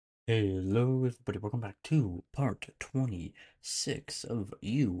Hello, everybody. Welcome back to part 26 of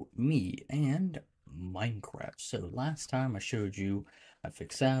You, Me, and Minecraft. So, last time I showed you, I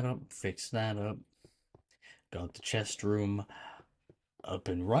fixed that up, got the chest room up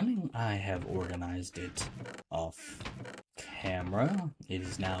and running. I have organized it off camera. It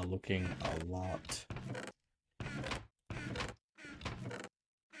is now looking a lot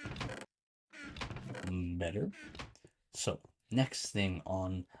better. So, next thing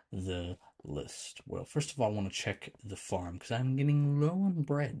on the list. Well, first of all, I want to check the farm because I'm getting low on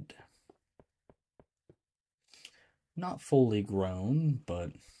bread. Not fully grown,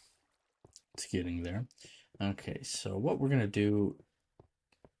 but it's getting there. Okay, so what we're gonna do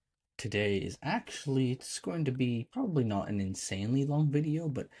today is actually, it's going to be probably not an insanely long video,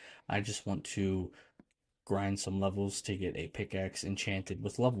 but I just want to grind some levels to get a pickaxe enchanted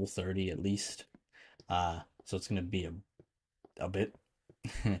with level 30 at least. So it's gonna be a bit.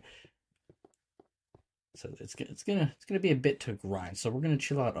 So it's gonna be a bit to grind. So we're gonna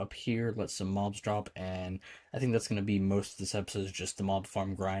chill out up here, let some mobs drop, and I think that's gonna be most of this episode is just the mob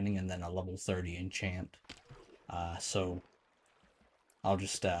farm grinding and then a level 30 enchant. So I'll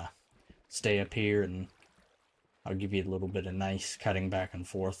just stay up here and I'll give you a little bit of nice cutting back and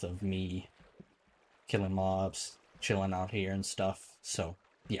forth of me killing mobs, chilling out here and stuff. So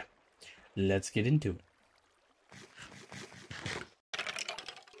yeah, let's get into it.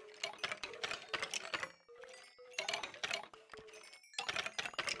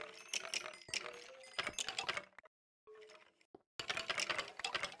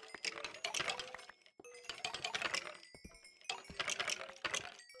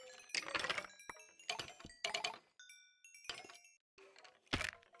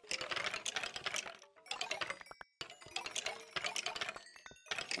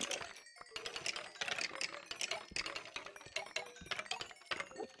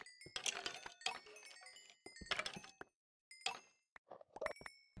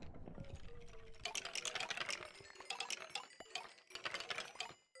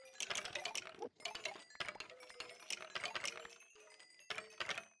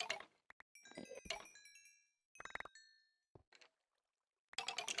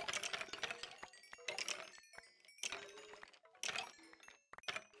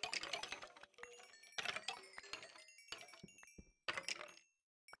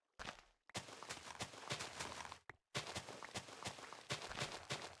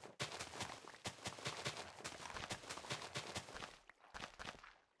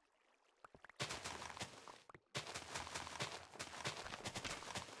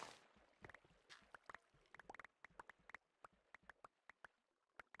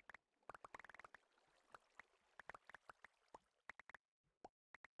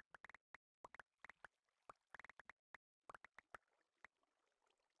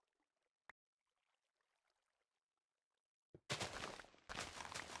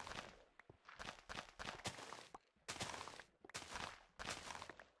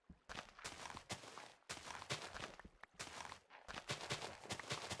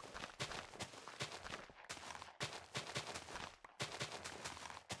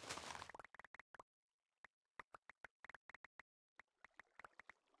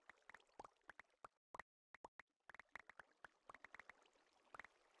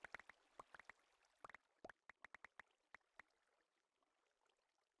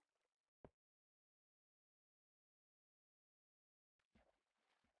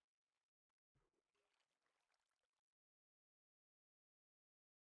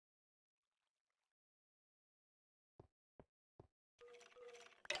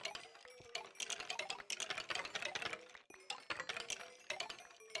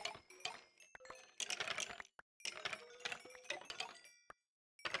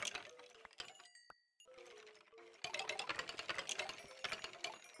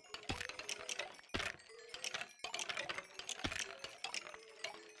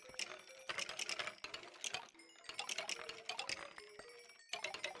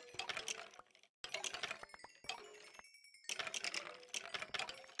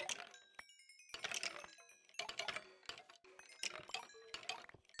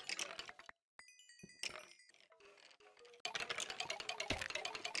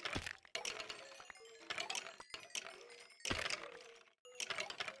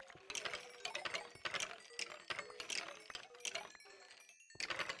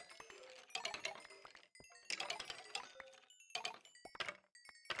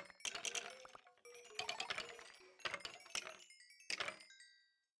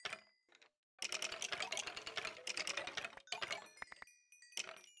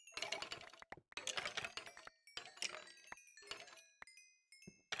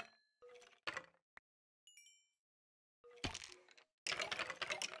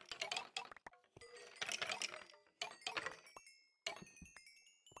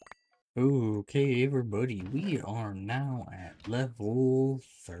 Okay, everybody, we are now at level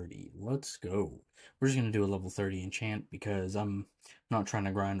 30. Let's go. We're just gonna do a level 30 enchant because I'm not trying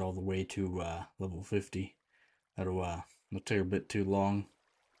to grind all the way to level 50. That'll take a bit too long.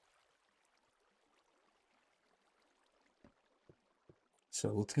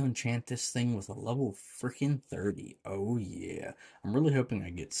 So let's go enchant this thing with a level freaking 30. Oh yeah. I'm really hoping I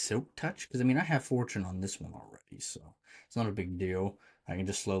get Silk Touch because I mean I have Fortune on this one already, so it's not a big deal. I can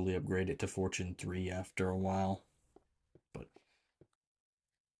just slowly upgrade it to Fortune 3 after a while. But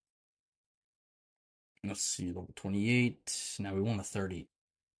let's see, level 28. Now we want a 30.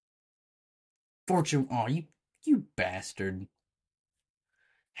 Fortune. Oh, you bastard.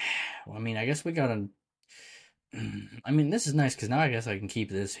 Well, I mean, I guess we gotta. I mean, this is nice because now I guess I can keep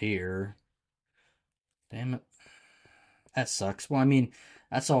this here. Damn it. That sucks. Well, I mean,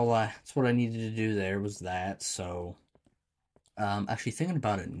 that's what I needed to do there was that. So, actually thinking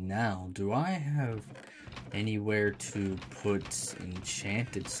about it now, do I have anywhere to put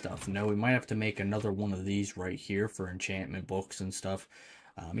enchanted stuff? No, we might have to make another one of these right here for enchantment books and stuff.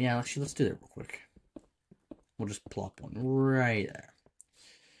 Yeah, actually, let's do that real quick. We'll just plop one right there.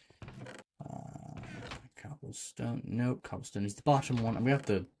 Cobblestone. Nope, cobblestone is the bottom one. I'm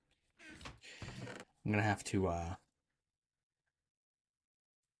gonna have to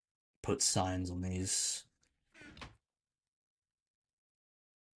put signs on these.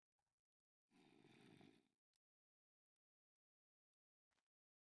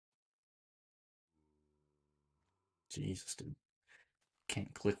 Jesus, dude.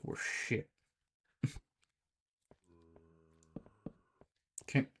 Can't click worth shit.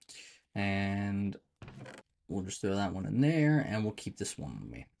 Okay. And we'll just throw that one in there, and we'll keep this one with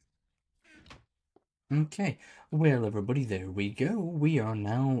me. Okay, well, everybody, there we go. We are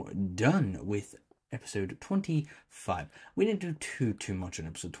now done with episode 25. We didn't do too much in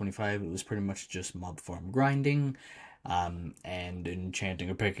episode 25. It was pretty much just mob farm grinding, and enchanting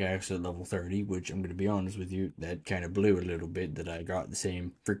a pickaxe at level 30, which I'm going to be honest with you, that kind of blew a little bit that I got the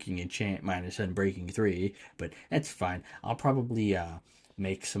same freaking enchant minus unbreaking 3, but that's fine. I'll probably,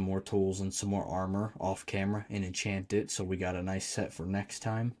 make some more tools and some more armor off camera and enchant it so we got a nice set for next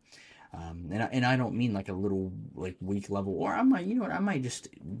time. And I don't mean like a little like weak level, or I might, you know what, I might just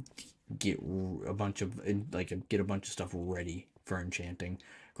get a bunch of get a bunch of stuff ready for enchanting,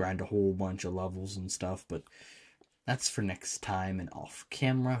 grind a whole bunch of levels and stuff. But that's for next time and off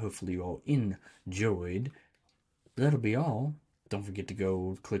camera. Hopefully you all enjoyed. That'll be all. Don't forget to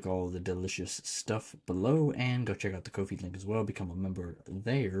go click all the delicious stuff below and go check out the Ko-fi link as well. Become a member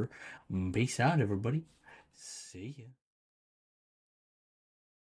there. Peace out, everybody. See ya.